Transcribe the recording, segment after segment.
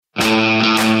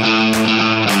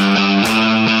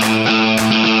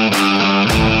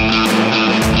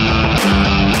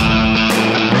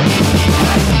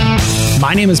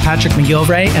name is Patrick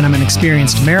McGilvray, and I'm an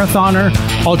experienced marathoner,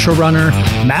 ultra runner,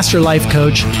 master life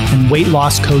coach, and weight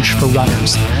loss coach for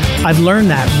runners. I've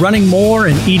learned that running more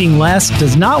and eating less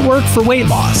does not work for weight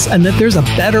loss, and that there's a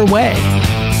better way.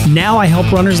 Now I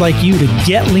help runners like you to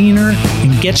get leaner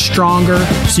and get stronger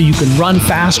so you can run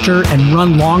faster and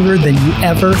run longer than you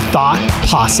ever thought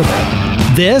possible.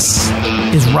 This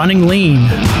is Running Lean.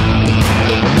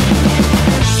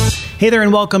 Hey there,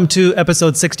 and welcome to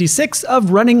episode 66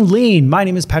 of Running Lean. My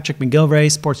name is Patrick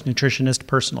McGilvray, sports nutritionist,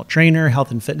 personal trainer,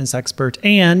 health and fitness expert,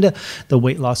 and the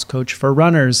weight loss coach for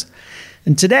runners.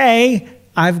 And today,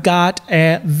 I've got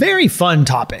a very fun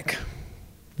topic.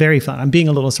 Very fun. I'm being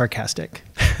a little sarcastic.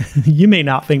 You may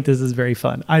not think this is very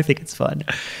fun. I think it's fun.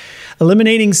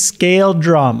 Eliminating scale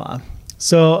drama.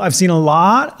 So I've seen a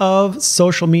lot of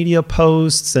social media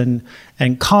posts and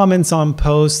comments on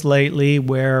posts lately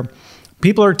where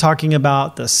people are talking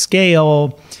about the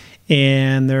scale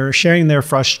and they're sharing their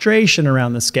frustration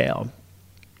around the scale.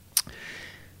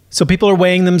 So people are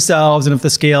weighing themselves, and if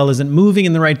the scale isn't moving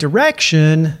in the right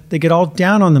direction, they get all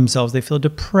down on themselves. They feel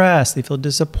depressed, they feel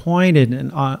disappointed,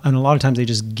 and a lot of times they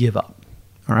just give up,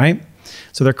 all right?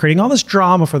 So they're creating all this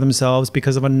drama for themselves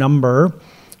because of a number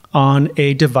on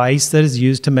a device that is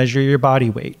used to measure your body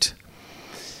weight.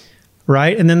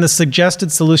 Right? And then the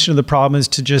suggested solution to the problem is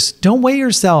to just don't weigh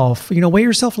yourself, weigh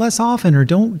yourself less often, or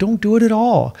don't do it at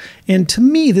all. And to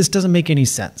me, this doesn't make any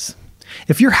sense.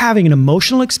 If you're having an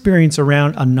emotional experience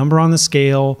around a number on the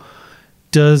scale,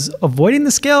 does avoiding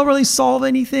the scale really solve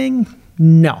anything?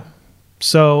 No.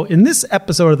 So in this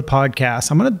episode of the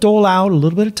podcast, I'm going to dole out a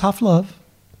little bit of tough love.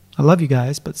 I love you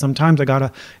guys, but sometimes I got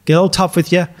to get a little tough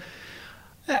with you.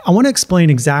 I want to explain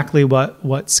exactly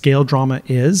what scale drama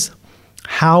is,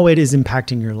 how it is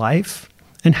impacting your life,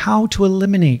 and how to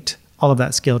eliminate all of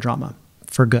that scale drama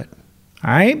for good.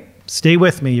 All right? Stay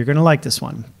with me. You're going to like this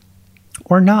one.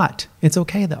 Or not. It's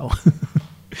okay, though.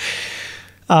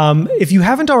 If you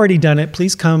haven't already done it,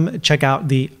 please come check out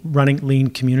the Running Lean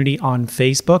community on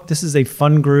Facebook. This is a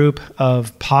fun group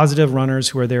of positive runners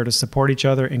who are there to support each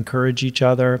other, encourage each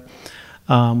other.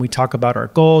 We talk about our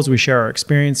goals. We share our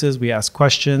experiences. We ask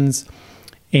questions.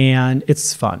 And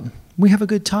it's fun. We have a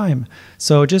good time.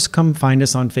 So just come find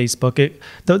us on Facebook.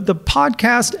 The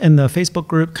podcast and the Facebook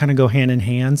group kind of go hand in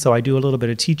hand. So I do a little bit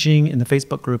of teaching in the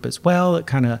Facebook group as well. It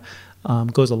kind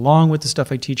of goes along with the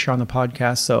stuff I teach here on the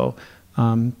podcast. So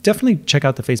definitely check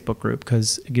out the Facebook group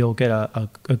because you'll get a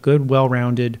good,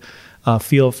 well-rounded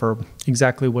feel for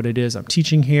exactly what it is I'm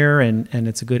teaching here. And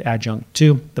it's a good adjunct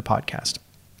to the podcast.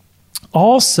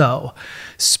 Also,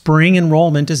 spring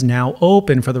enrollment is now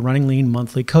open for the Running Lean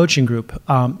monthly coaching group.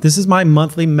 This is my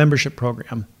monthly membership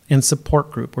program and support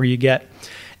group where you get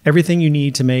everything you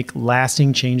need to make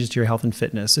lasting changes to your health and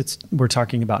fitness. We're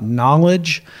talking about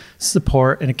knowledge,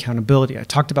 support, and accountability. I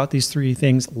talked about these three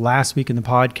things last week in the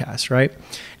podcast, right?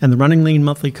 And the Running Lean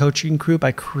monthly coaching group,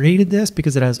 I created this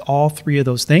because it has all three of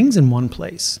those things in one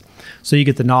place. So you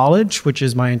get the knowledge, which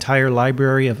is my entire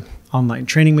library of online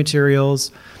training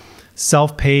materials,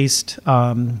 self-paced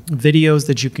videos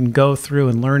that you can go through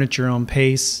and learn at your own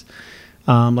pace,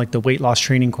 like the weight loss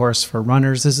training course for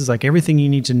runners. This is like everything you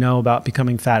need to know about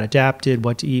becoming fat adapted,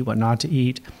 what to eat, what not to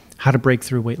eat, how to break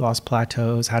through weight loss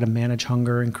plateaus, how to manage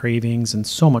hunger and cravings, and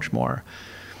so much more.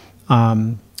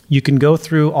 You can go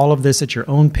through all of this at your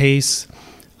own pace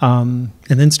and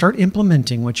then start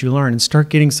implementing what you learn and start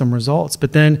getting some results.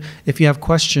 But then if you have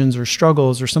questions or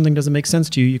struggles or something doesn't make sense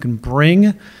to you, you can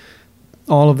bring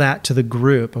all of that to the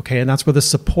group, okay? And that's where the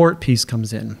support piece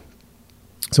comes in.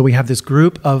 So we have this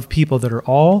group of people that are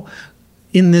all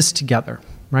in this together,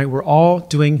 right? We're all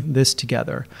doing this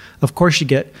together. Of course, you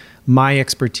get my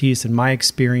expertise and my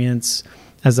experience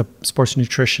as a sports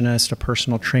nutritionist, a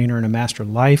personal trainer, and a master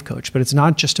life coach. But it's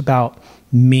not just about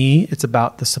me. It's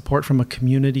about the support from a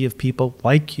community of people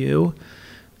like you.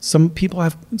 Some people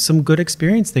have some good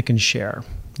experience they can share.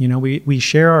 We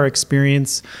share our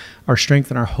experience, our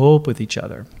strength, and our hope with each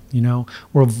other.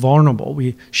 We're vulnerable.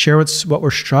 We share what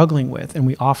we're struggling with, and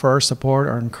we offer our support,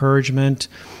 our encouragement,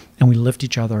 and we lift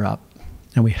each other up,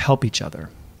 and we help each other.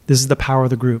 This is the power of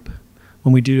the group.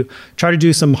 When we try to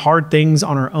do some hard things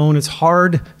on our own, it's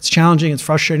hard, it's challenging, it's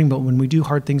frustrating, but when we do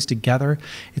hard things together,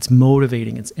 it's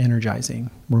motivating, it's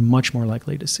energizing. We're much more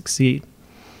likely to succeed.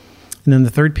 And then the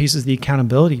third piece is the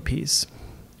accountability piece.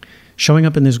 Showing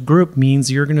up in this group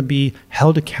means you're going to be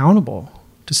held accountable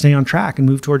to stay on track and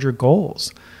move towards your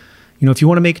goals. If you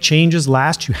want to make changes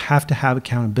last, you have to have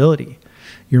accountability.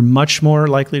 You're much more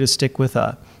likely to stick with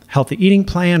a healthy eating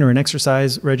plan or an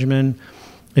exercise regimen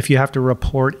if you have to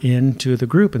report into the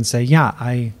group and say, yeah,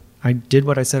 I did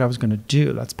what I said I was going to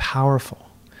do. That's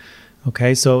powerful.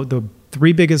 Okay, so the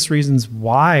 3 biggest reasons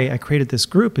why I created this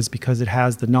group is because it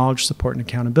has the knowledge, support, and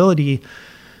accountability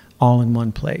all in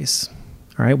one place.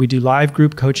 All right, we do live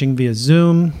group coaching via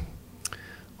Zoom.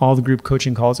 All the group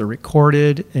coaching calls are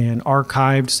recorded and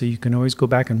archived, so you can always go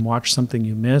back and watch something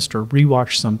you missed or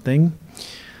rewatch something.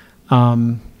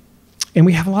 And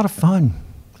we have a lot of fun.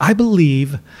 I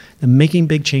believe that making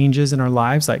big changes in our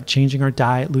lives, like changing our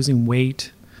diet, losing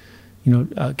weight,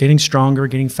 getting stronger,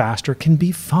 getting faster, can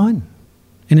be fun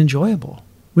and enjoyable.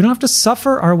 We don't have to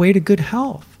suffer our way to good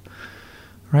health,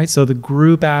 right? So the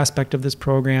group aspect of this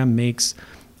program makes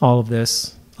all of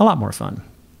this a lot more fun.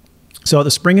 So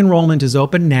the spring enrollment is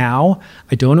open now.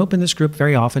 I don't open this group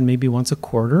very often, maybe once a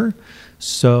quarter.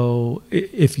 So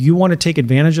if you want to take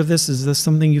advantage of this, is this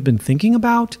something you've been thinking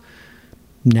about?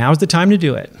 Now's the time to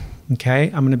do it,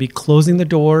 okay? I'm going to be closing the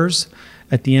doors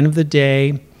at the end of the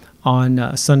day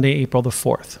on Sunday, April the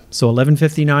 4th. So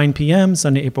 11:59 p.m.,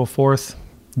 Sunday, April 4th,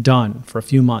 done for a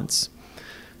few months.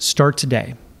 Start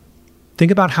today.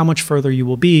 Think about how much further you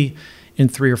will be in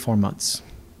 3 or 4 months.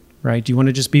 Right? Do you want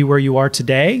to just be where you are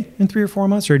today in 3 or 4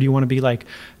 months, or do you want to be like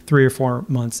 3 or 4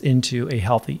 months into a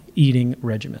healthy eating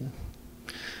regimen?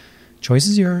 Choice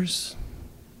is yours,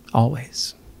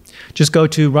 always. Just go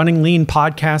to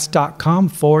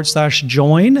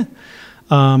runningleanpodcast.com/join.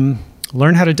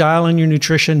 Learn how to dial in your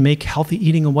nutrition, make healthy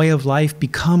eating a way of life,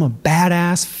 become a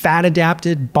badass,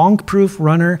 fat-adapted, bonk-proof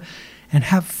runner, and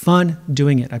have fun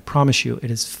doing it. I promise you,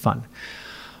 it is fun.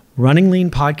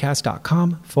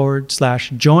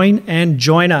 runningleanpodcast.com/join and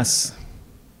join us.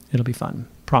 It'll be fun.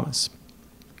 Promise.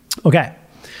 Okay.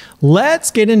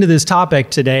 Let's get into this topic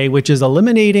today, which is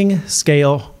eliminating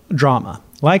scale drama.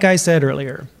 Like I said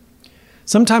earlier,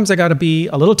 sometimes I got to be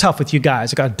a little tough with you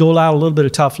guys. I got to dole out a little bit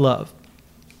of tough love.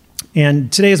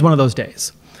 And today is one of those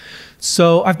days.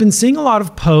 So I've been seeing a lot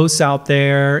of posts out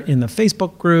there in the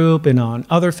Facebook group and on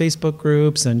other Facebook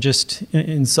groups and just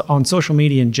on social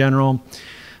media in general,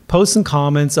 posts and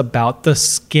comments about the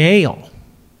scale,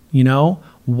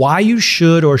 why you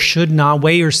should or should not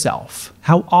weigh yourself,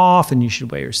 how often you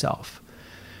should weigh yourself.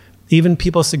 Even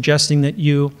people suggesting that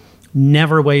you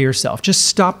never weigh yourself. Just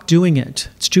stop doing it.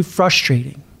 It's too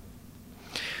frustrating.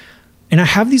 And I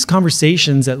have these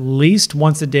conversations at least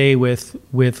once a day with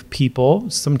people,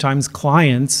 sometimes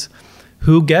clients,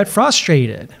 who get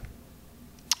frustrated.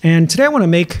 And today I want to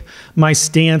make my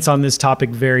stance on this topic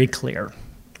very clear.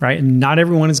 Right? And not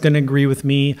everyone is going to agree with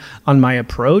me on my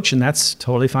approach, and that's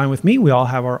totally fine with me. We all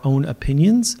have our own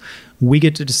opinions. We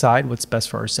get to decide what's best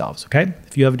for ourselves, okay?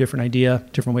 If you have a different idea,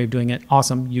 different way of doing it,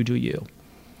 awesome, you do you.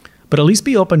 But at least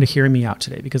be open to hearing me out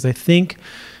today, because I think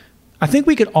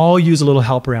we could all use a little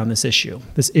help around this issue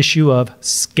of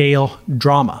scale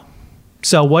drama.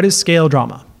 So what is scale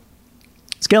drama?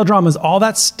 Scale drama is all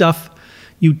that stuff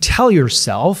you tell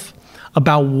yourself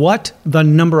about what the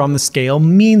number on the scale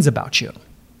means about you.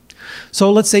 So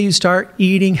let's say you start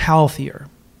eating healthier,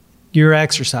 you're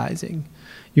exercising,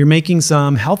 you're making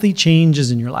some healthy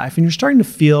changes in your life, and you're starting to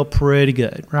feel pretty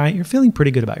good, right? You're feeling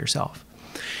pretty good about yourself.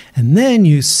 And then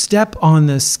you step on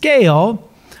the scale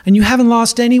and you haven't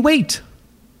lost any weight.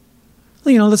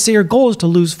 Let's say your goal is to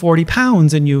lose 40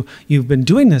 pounds and you've been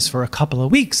doing this for a couple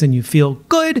of weeks and you feel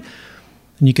good,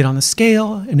 and you get on the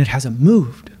scale and it hasn't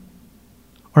moved.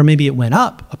 Or maybe it went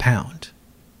up a pound.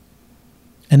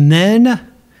 And then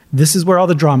this is where all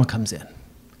the drama comes in.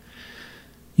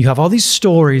 You have all these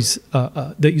stories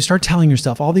that you start telling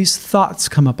yourself. All these thoughts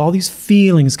come up. All these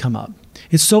feelings come up.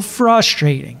 It's so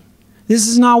frustrating. This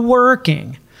is not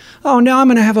working. Oh, now I'm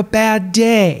going to have a bad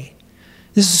day.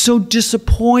 This is so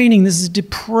disappointing. This is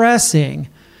depressing.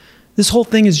 This whole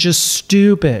thing is just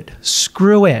stupid.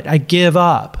 Screw it. I give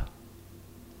up.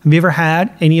 Have you ever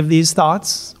had any of these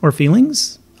thoughts or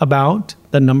feelings about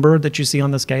the number that you see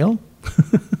on the scale?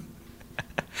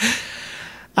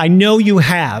 I know you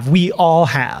have. We all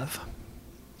have.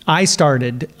 I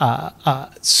started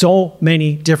so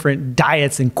many different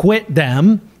diets and quit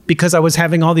them because I was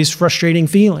having all these frustrating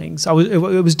feelings. It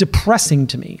was depressing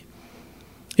to me.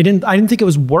 I didn't think it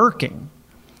was working.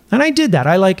 And I did that.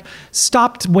 I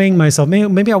stopped weighing myself.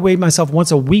 Maybe I weighed myself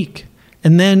once a week.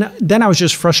 And then I was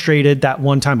just frustrated that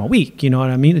one time a week. You know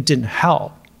what I mean? It didn't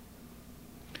help.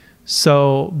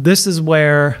 So this is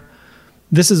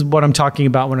what I'm talking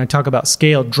about when I talk about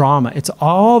scale drama. It's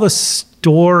all the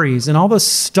stories and all the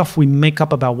stuff we make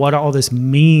up about what all this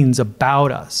means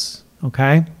about us,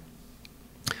 okay?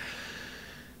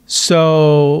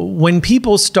 So when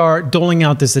people start doling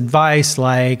out this advice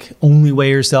like only weigh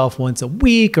yourself once a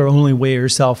week or only weigh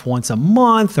yourself once a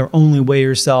month or only weigh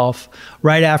yourself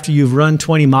right after you've run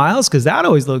 20 miles, because that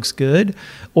always looks good,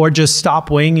 or just stop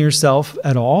weighing yourself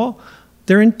at all,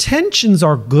 Their intentions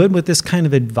are good with this kind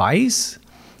of advice,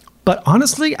 but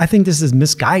honestly, I think this is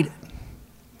misguided.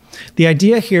 The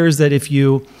idea here is that if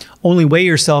you only weigh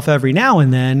yourself every now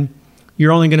and then,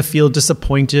 you're only going to feel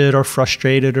disappointed or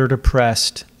frustrated or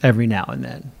depressed every now and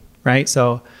then, right?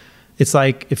 So it's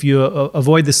like if you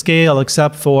avoid the scale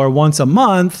except for once a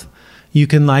month, you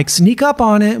can like sneak up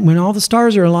on it when all the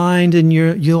stars are aligned, and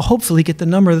you'll hopefully get the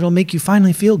number that'll make you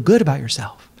finally feel good about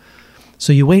yourself.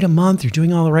 So you wait a month, you're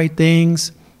doing all the right things,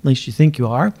 at least you think you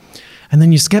are, and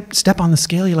then you step on the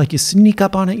scale, you sneak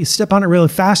up on it, you step on it really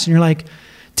fast, and you're like,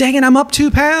 dang it, I'm up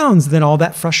 2 pounds. Then all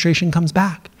that frustration comes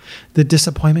back. The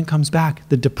disappointment comes back.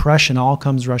 The depression all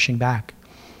comes rushing back.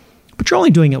 But you're only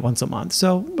doing it once a month.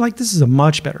 So like, this is a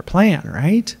much better plan,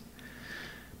 right?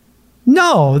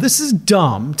 No, this is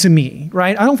dumb to me,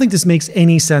 right? I don't think this makes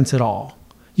any sense at all.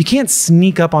 You can't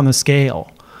sneak up on the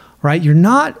scale, right? You're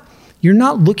not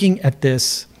looking at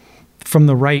this from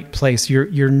the right place.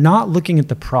 You're not looking at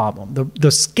the problem.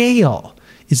 The scale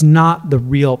is not the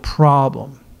real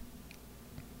problem.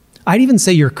 I'd even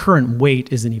say your current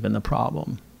weight isn't even the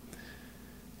problem.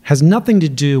 It has nothing to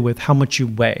do with how much you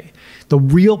weigh. The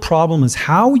real problem is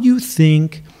how you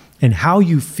think and how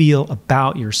you feel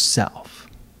about yourself.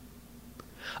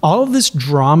 All of this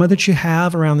drama that you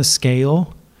have around the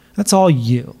scale, that's all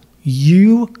you.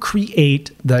 You create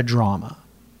the drama.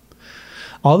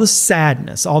 All the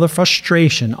sadness, all the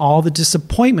frustration, all the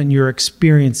disappointment you're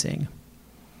experiencing,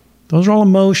 those are all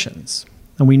emotions.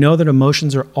 And we know that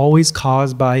emotions are always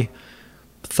caused by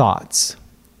thoughts.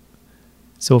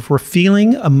 So if we're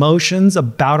feeling emotions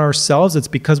about ourselves, it's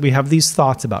because we have these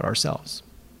thoughts about ourselves.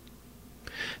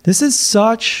 This is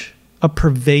such a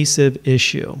pervasive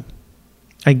issue.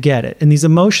 I get it. And these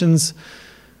emotions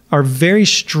are very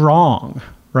strong,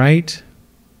 right?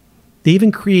 They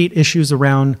even create issues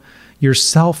around your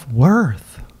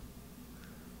self-worth.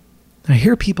 I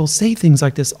hear people say things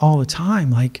like this all the time,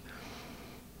 like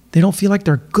they don't feel like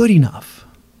they're good enough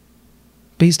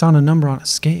based on a number on a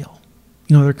scale.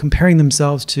 They're comparing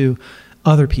themselves to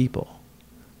other people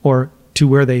or to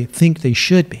where they think they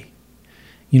should be.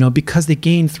 Because they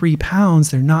gained 3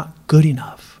 pounds, they're not good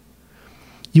enough.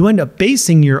 You end up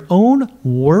basing your own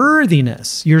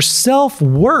worthiness, your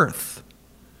self-worth,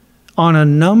 on a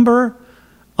number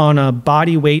on a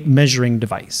body weight measuring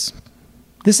device.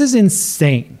 This is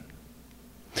insane.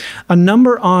 A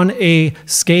number on a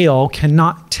scale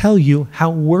cannot tell you how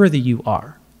worthy you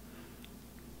are.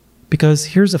 Because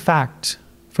here's a fact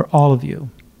for all of you.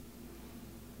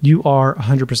 You are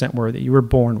 100% worthy. You were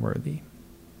born worthy.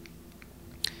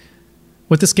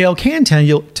 What the scale can tell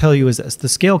you is this. The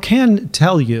scale can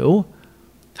tell you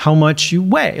how much you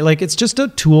weigh. Like, it's just a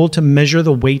tool to measure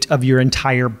the weight of your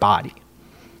entire body.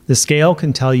 The scale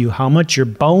can tell you how much your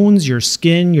bones, your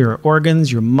skin, your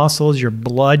organs, your muscles, your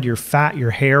blood, your fat,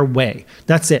 your hair weigh.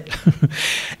 That's it.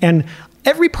 And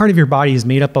every part of your body is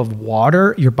made up of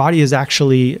water. Your body is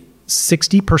actually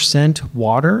 60%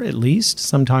 water, at least,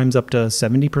 sometimes up to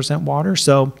 70% water.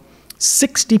 So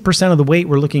 60% of the weight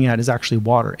we're looking at is actually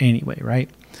water anyway, right?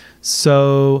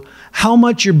 So how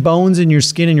much your bones and your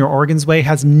skin and your organs weigh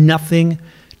has nothing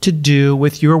to do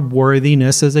with your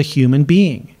worthiness as a human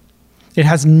being. It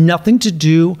has nothing to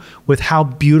do with how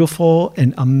beautiful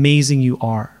and amazing you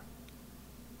are.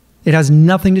 It has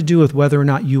nothing to do with whether or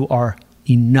not you are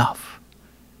enough,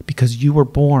 because you were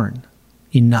born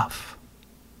enough.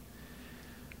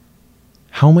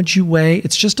 How much you weigh,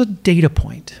 it's just a data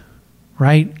point,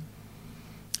 right?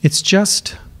 It's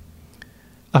just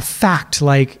a fact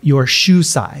like your shoe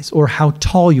size or how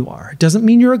tall you are. It doesn't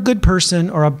mean you're a good person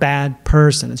or a bad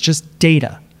person. It's just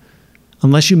data,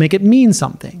 unless you make it mean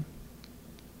something.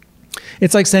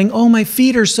 It's like saying, oh, my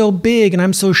feet are so big and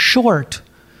I'm so short.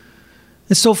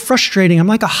 It's so frustrating. I'm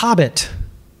like a hobbit.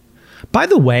 By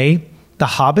the way, the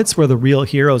hobbits were the real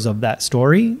heroes of that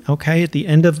story. Okay, at the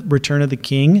end of Return of the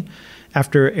King,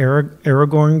 after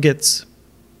Aragorn gets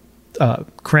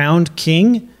crowned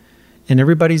king and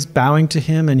everybody's bowing to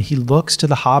him, and he looks to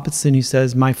the hobbits and he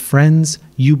says, my friends,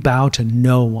 you bow to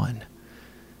no one.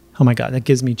 Oh my God, that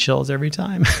gives me chills every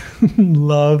time.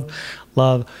 Love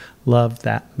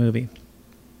that movie.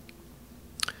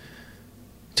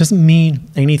 Doesn't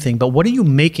mean anything, but what are you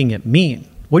making it mean?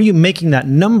 What are you making that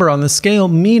number on the scale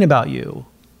mean about you?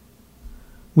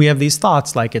 We have these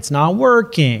thoughts like, it's not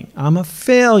working, I'm a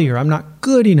failure, I'm not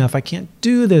good enough, I can't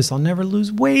do this, I'll never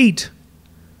lose weight.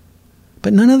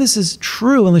 But none of this is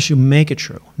true unless you make it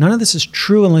true. None of this is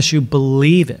true unless you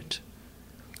believe it.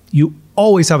 You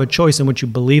always have a choice in what you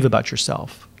believe about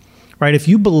yourself, right? If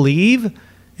you believe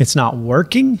it's not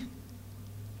working,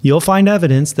 you'll find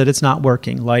evidence that it's not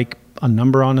working, like a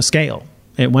number on a scale.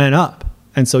 It went up.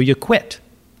 And so you quit.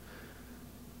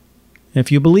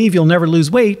 If you believe you'll never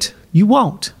lose weight, you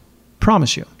won't.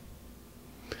 Promise you.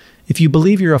 If you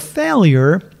believe you're a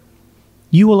failure,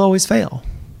 you will always fail.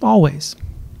 Always.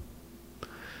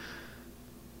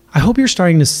 I hope you're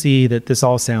starting to see that this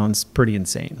all sounds pretty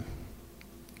insane.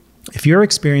 If you're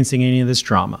experiencing any of this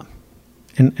drama,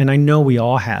 and I know we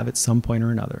all have at some point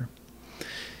or another,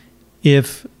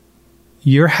 if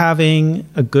you're having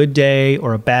a good day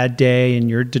or a bad day and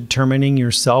you're determining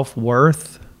your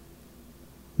self-worth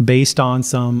based on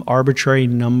some arbitrary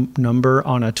number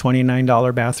on a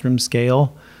 $29 bathroom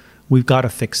scale, we've got to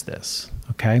fix this,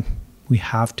 okay? We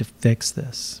have to fix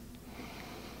this.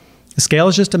 The scale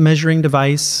is just a measuring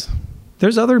device.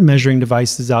 There's other measuring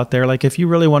devices out there. Like if you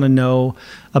really want to know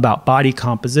about body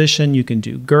composition, you can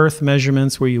do girth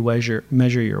measurements where you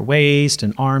measure your waist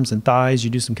and arms and thighs.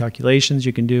 You do some calculations.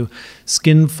 You can do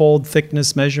skin fold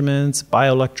thickness measurements,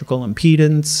 bioelectrical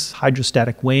impedance,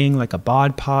 hydrostatic weighing like a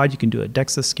bod pod. You can do a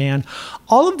DEXA scan.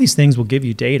 All of these things will give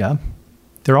you data.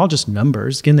 They're all just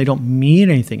numbers. Again, they don't mean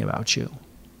anything about you.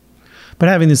 But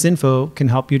having this info can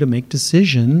help you to make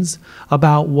decisions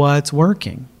about what's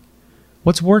working.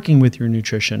 What's working with your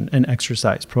nutrition and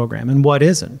exercise program and what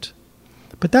isn't.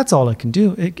 But that's all it can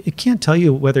do. It can't tell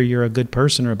you whether you're a good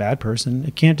person or a bad person.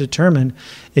 It can't determine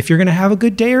if you're going to have a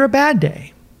good day or a bad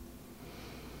day.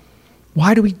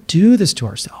 Why do we do this to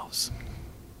ourselves?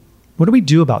 What do we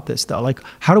do about this though? Like,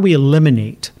 how do we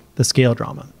eliminate the scale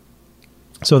drama?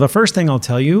 So the first thing I'll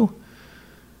tell you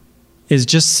is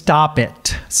just stop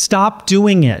it. Stop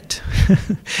doing it.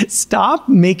 Stop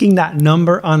making that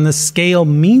number on the scale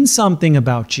mean something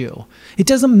about you. It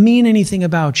doesn't mean anything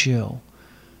about you.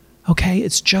 Okay?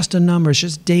 It's just a number. It's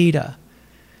just data.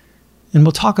 And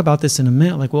we'll talk about this in a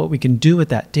minute, like what we can do with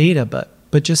that data,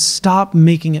 but just stop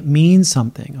making it mean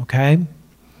something, okay?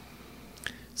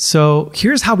 So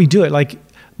here's how we do it. Like,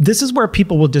 this is where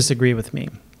people will disagree with me.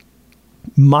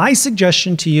 My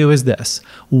suggestion to you is this: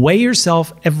 weigh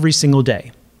yourself every single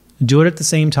day. Do it at the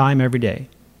same time every day.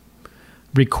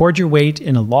 Record your weight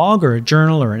in a log or a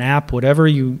journal or an app,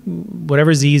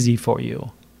 whatever's easy for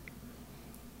you.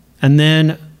 And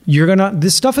then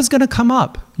this stuff is gonna come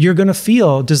up. You're gonna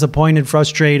feel disappointed,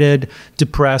 frustrated,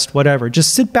 depressed, whatever.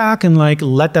 Just sit back and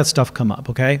let that stuff come up,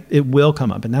 okay? It will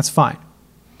come up, and that's fine.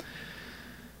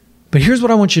 But here's what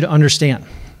I want you to understand.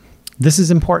 This is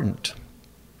important.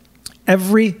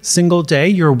 Every single day,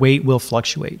 your weight will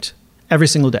fluctuate. Every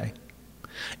single day.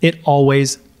 It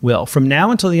always will. From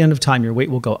now until the end of time, your weight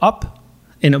will go up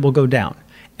and it will go down.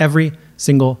 Every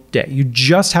single day. You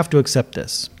just have to accept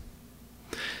this.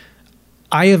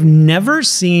 I have never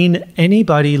seen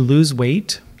anybody lose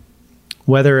weight,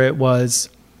 whether it was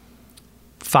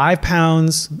 5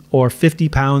 pounds or 50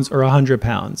 pounds or 100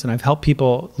 pounds. And I've helped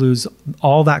people lose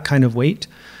all that kind of weight.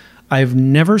 I've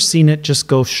never seen it just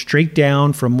go straight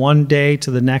down from one day to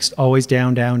the next, always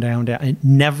down, down, down, down. It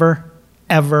never,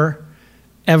 ever,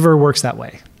 ever works that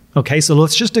way. Okay, so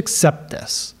let's just accept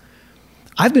this.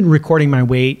 I've been recording my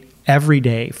weight every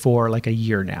day for like a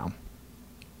year now.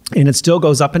 And it still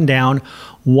goes up and down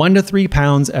 1 to 3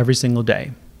 pounds every single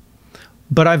day.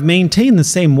 But I've maintained the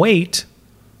same weight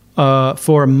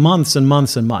for months and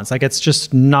months and months. Like, it's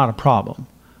just not a problem.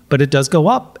 But it does go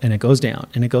up and it goes down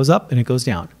and it goes up and it goes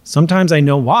down. Sometimes I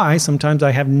know why. Sometimes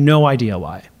I have no idea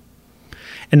why.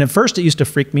 And at first it used to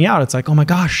freak me out. It's like, oh my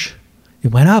gosh, it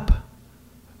went up.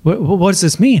 What does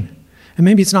this mean? And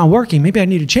maybe it's not working. Maybe I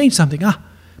need to change something.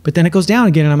 But then it goes down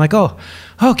again and I'm like, oh,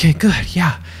 okay, good.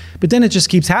 Yeah. But then it just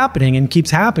keeps happening and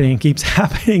keeps happening and keeps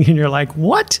happening. And you're like,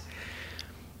 what?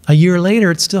 A year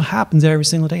later, it still happens every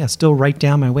single day. I still write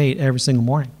down my weight every single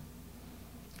morning.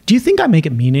 Do you think I make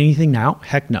it mean anything now?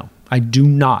 Heck no, I do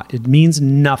not. It means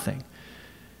nothing.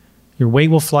 Your weight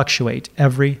will fluctuate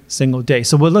every single day.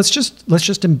 So let's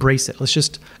just embrace it. Let's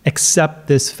just accept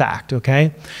this fact,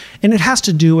 okay? And it has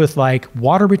to do with like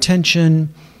water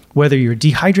retention, whether you're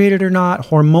dehydrated or not,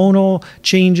 hormonal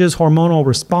changes, hormonal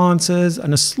responses,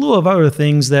 and a slew of other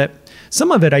things that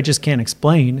some of it I just can't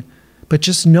explain, but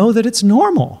just know that it's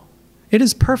normal. It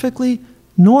is perfectly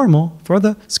normal for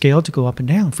the scale to go up and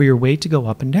down, for your weight to go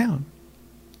up and down.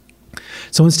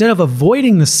 So instead of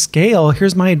avoiding the scale,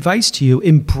 here's my advice to you: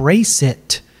 embrace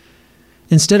it.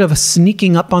 Instead of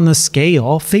sneaking up on the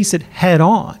scale, face it head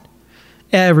on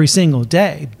every single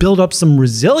day. Build up some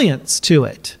resilience to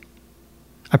it.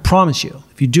 I promise you,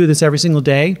 if you do this every single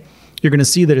day, you're going to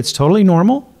see that it's totally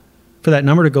normal for that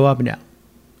number to go up and down.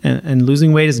 And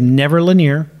losing weight is never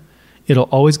linear. It'll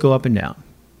always go up and down.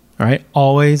 All right?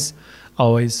 Always.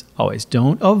 Always, always.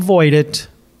 Don't avoid it.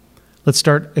 Let's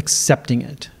start accepting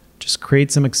it. Just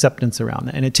create some acceptance around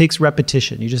that. And it takes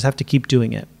repetition. You just have to keep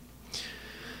doing it.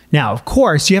 Now, of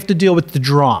course, you have to deal with the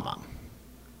drama,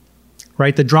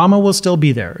 right? The drama will still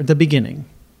be there at the beginning.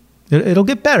 It'll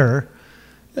get better,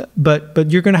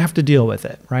 but you're going to have to deal with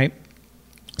it, right?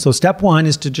 So step one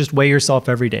is to just weigh yourself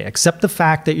every day. Accept the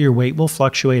fact that your weight will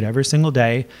fluctuate every single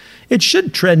day. It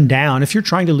should trend down. If you're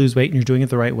trying to lose weight and you're doing it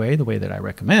the right way, the way that I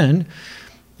recommend,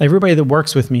 everybody that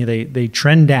works with me, they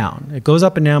trend down. It goes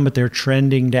up and down, but they're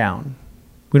trending down.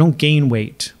 We don't gain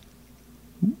weight,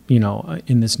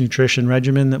 in this nutrition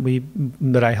regimen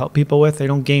that I help people with. They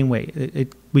don't gain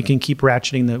weight. We can keep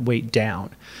ratcheting the weight down,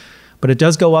 but it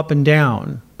does go up and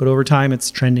down. But over time,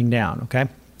 it's trending down. Okay.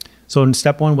 So in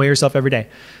step one, weigh yourself every day.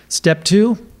 Step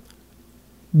two,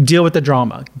 deal with the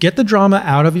drama. Get the drama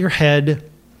out of your head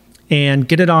and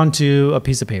get it onto a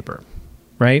piece of paper,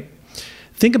 right?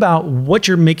 Think about what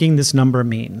you're making this number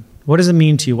mean. What does it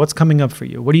mean to you? What's coming up for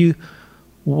you?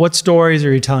 What stories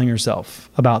are you telling yourself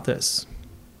about this?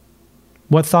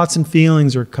 What thoughts and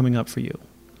feelings are coming up for you?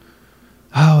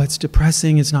 Oh, it's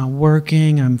depressing. It's not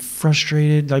working. I'm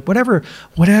frustrated. Like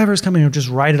whatever's coming up, just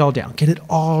write it all down. Get it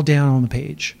all down on the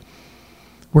page.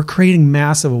 We're creating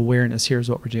massive awareness. Here's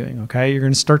what we're doing, okay? You're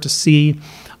going to start to see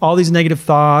all these negative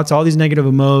thoughts, all these negative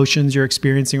emotions you're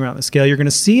experiencing around the scale. You're going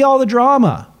to see all the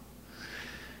drama.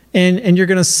 And you're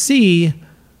going to see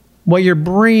what your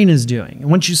brain is doing. And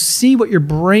once you see what your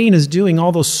brain is doing,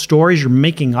 all those stories you're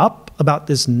making up about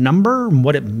this number and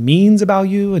what it means about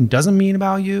you and doesn't mean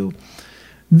about you,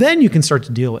 then you can start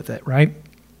to deal with it, right?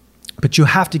 But you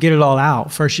have to get it all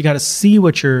out. First, you got to see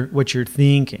what you're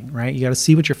thinking, right? You got to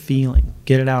see what you're feeling.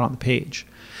 Get it out on the page.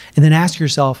 And then ask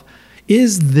yourself,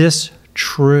 is this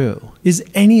true? Is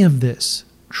any of this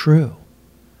true?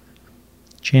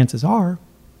 Chances are,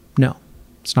 no,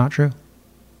 it's not true.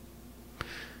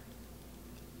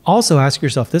 Also ask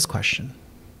yourself this question.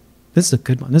 This is a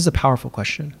good one. This is a powerful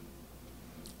question.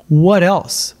 What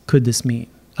else could this mean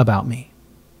about me?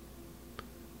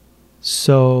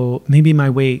 So maybe my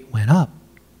weight went up.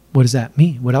 What does that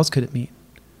mean? What else could it mean?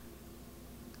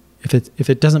 If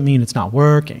it doesn't mean it's not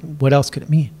working, what else could it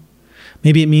mean?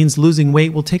 Maybe it means losing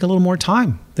weight will take a little more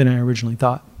time than I originally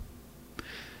thought.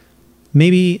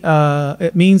 Maybe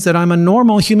it means that I'm a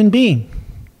normal human being.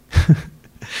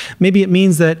 Maybe it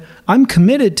means that I'm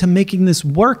committed to making this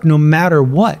work no matter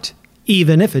what,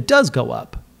 even if it does go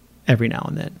up every now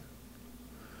and then.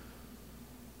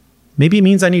 Maybe it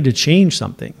means I need to change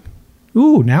something.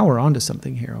 Ooh, now we're onto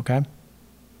something here, okay?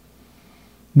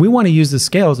 We want to use the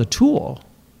scale as a tool.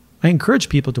 I encourage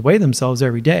people to weigh themselves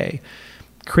every day.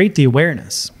 Create the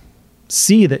awareness.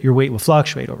 See that your weight will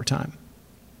fluctuate over time.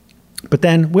 But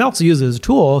then we also use it as a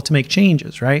tool to make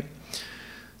changes, right?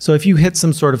 So if you hit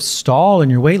some sort of stall in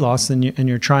your weight loss and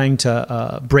you're trying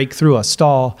to break through a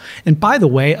stall, and by the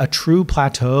way, a true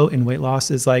plateau in weight loss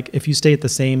is like if you stay at the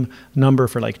same number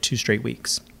for like 2 straight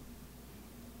weeks.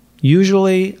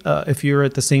 Usually, if you're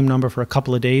at the same number for a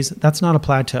couple of days, that's not a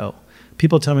plateau.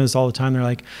 People tell me this all the time. They're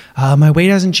like, my weight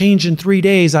hasn't changed in 3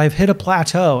 days. I've hit a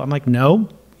plateau. I'm like, no,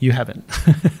 you haven't.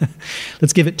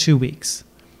 Let's give it 2 weeks.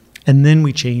 And then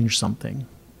we change something.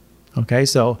 Okay,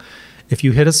 so if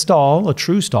you hit a stall, a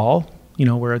true stall,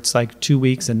 where it's like 2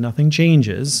 weeks and nothing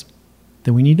changes,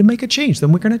 then we need to make a change.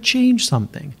 Then we're going to change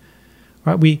something.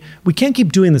 Right? We can't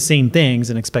keep doing the same things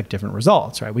and expect different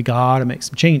results, right? We got to make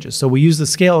some changes. So we use the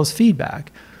scale as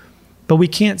feedback, but we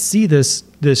can't see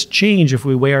this change if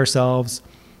we weigh ourselves,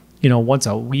 once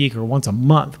a week or once a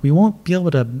month. We won't be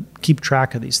able to keep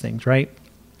track of these things, right?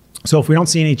 So if we don't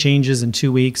see any changes in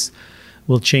 2 weeks,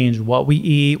 we'll change what we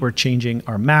eat. We're changing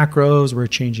our macros. We're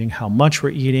changing how much we're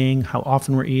eating, how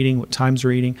often we're eating, what times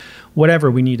we're eating,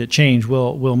 whatever we need to change.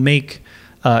 We'll make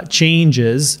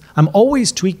changes. I'm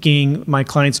always tweaking my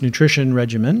client's nutrition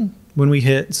regimen when we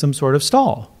hit some sort of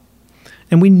stall.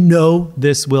 And we know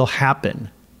this will happen.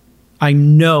 I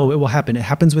know it will happen. It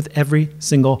happens with every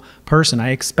single person. I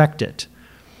expect it.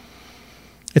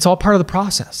 It's all part of the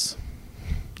process.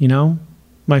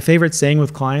 My favorite saying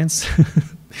with clients,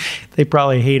 they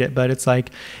probably hate it, but it's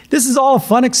like, this is all a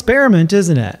fun experiment,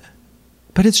 isn't it?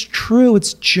 But it's true.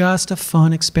 It's just a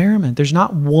fun experiment. There's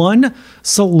not one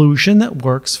solution that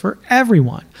works for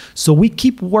everyone. So we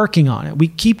keep working on it. We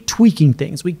keep tweaking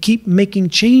things. We keep making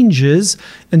changes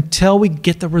until we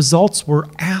get the results we're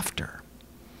after.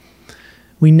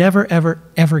 We never, ever,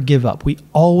 ever give up. We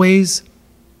always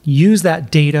use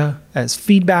that data as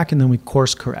feedback and then we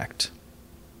course correct.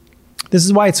 This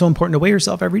is why it's so important to weigh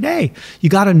yourself every day. You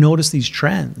got to notice these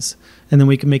trends and then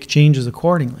we can make changes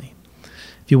accordingly.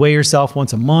 If you weigh yourself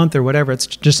once a month or whatever, it's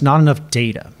just not enough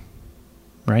data,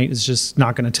 right? It's just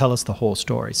not going to tell us the whole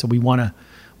story. So we want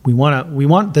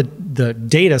the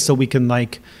data so we can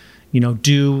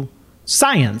do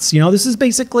science. This is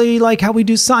basically like how we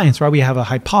do science, right? We have a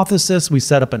hypothesis, we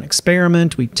set up an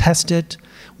experiment, we test it,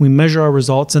 we measure our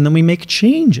results, and then we make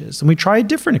changes and we try a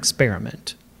different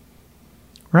experiment,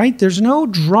 right? There's no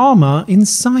drama in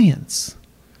science.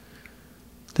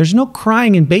 There's no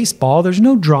crying in baseball. There's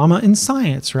no drama in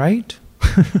science, right?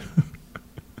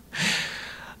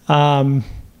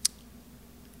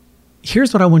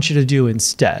 Here's what I want you to do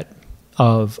instead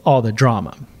of all the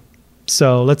drama.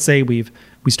 So let's say we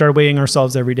started weighing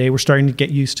ourselves every day. We're starting to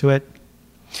get used to it.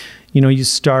 You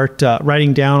start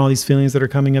writing down all these feelings that are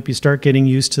coming up. You start getting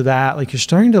used to that. Like, you're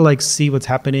starting to see what's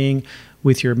happening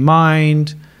with your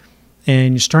mind,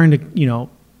 and you're starting to,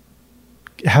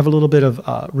 have a little bit of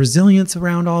resilience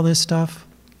around all this stuff.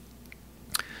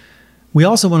 We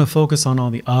also want to focus on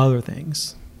all the other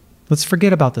things. Let's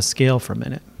forget about the scale for a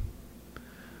minute,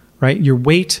 right? Your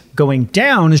weight going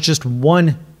down is just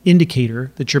one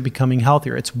indicator that you're becoming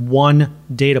healthier. It's one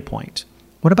data point.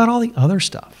 What about all the other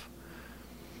stuff?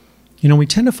 We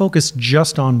tend to focus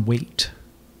just on weight,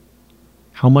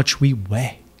 how much we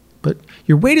weigh, but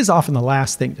your weight is often the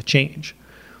last thing to change.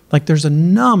 Like, there's a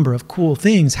number of cool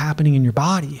things happening in your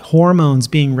body, hormones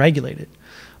being regulated,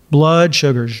 blood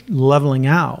sugars leveling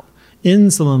out,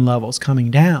 insulin levels coming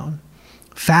down,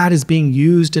 fat is being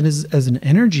used as an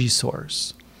energy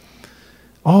source.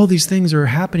 All these things are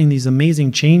happening, these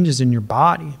amazing changes in your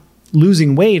body.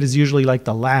 Losing weight is usually like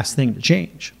the last thing to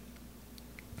change.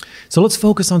 So let's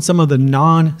focus on some of the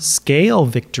non-scale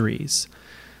victories.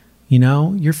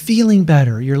 You're feeling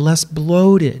better. You're less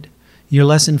bloated. You're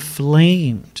less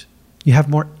inflamed. You have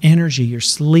more energy. You're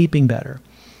sleeping better.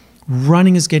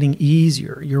 Running is getting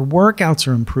easier. Your workouts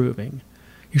are improving.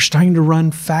 You're starting to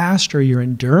run faster. Your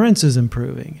endurance is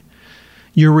improving.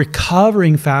 You're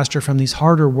recovering faster from these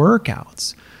harder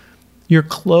workouts. Your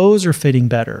clothes are fitting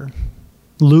better,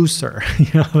 looser.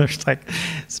 They're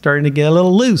starting to get a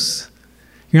little loose.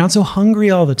 You're not so hungry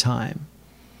all the time.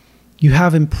 You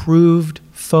have improved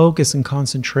focus and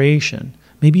concentration.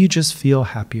 Maybe you just feel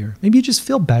happier. Maybe you just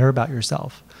feel better about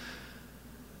yourself.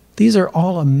 These are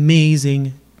all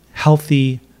amazing,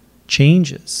 healthy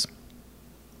changes.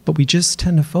 But we just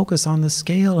tend to focus on the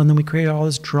scale, and then we create all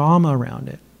this drama around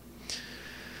it.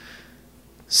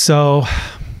 So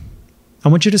I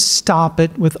want you to stop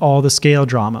it with all the scale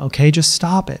drama, okay? Just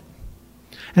stop it.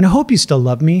 And I hope you still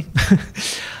love me.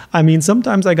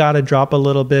 Sometimes I got to drop a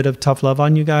little bit of tough love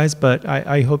on you guys, but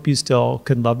I hope you still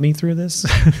could love me through this.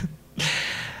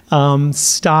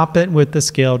 Stop it with the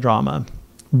scale drama.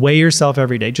 Weigh yourself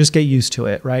every day. Just get used to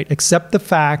it, right? Accept the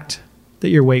fact that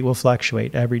your weight will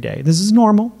fluctuate every day. This is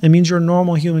normal. It means you're a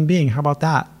normal human being. How about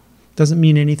that? Doesn't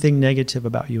mean anything negative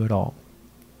about you at all.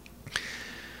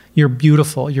 You're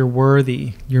beautiful. You're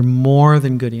worthy. You're more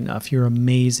than good enough. You're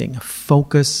amazing.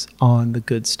 Focus on the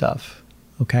good stuff,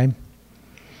 okay?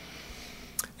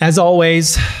 As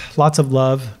always, lots of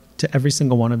love to every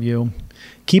single one of you.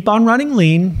 Keep on running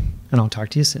lean, and I'll talk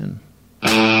to you soon.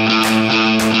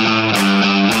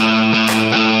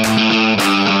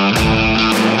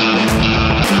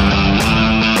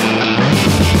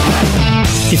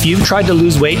 If you've tried to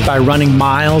lose weight by running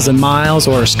miles and miles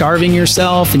or starving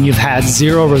yourself and you've had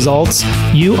zero results,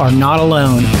 you are not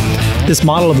alone. This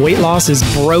model of weight loss is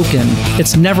broken.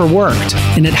 It's never worked,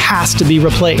 and it has to be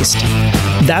replaced.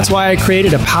 That's why I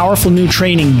created a powerful new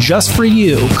training just for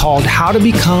you called How to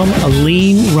Become a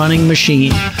Lean Running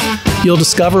Machine. You'll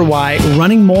discover why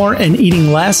running more and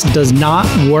eating less does not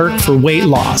work for weight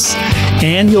loss.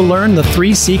 And you'll learn the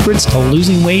 3 secrets to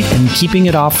losing weight and keeping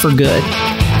it off for good.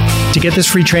 To get this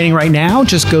free training right now,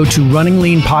 just go to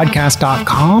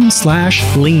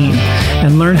runningleanpodcast.com/lean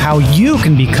and learn how you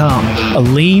can become a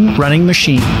lean running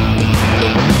machine.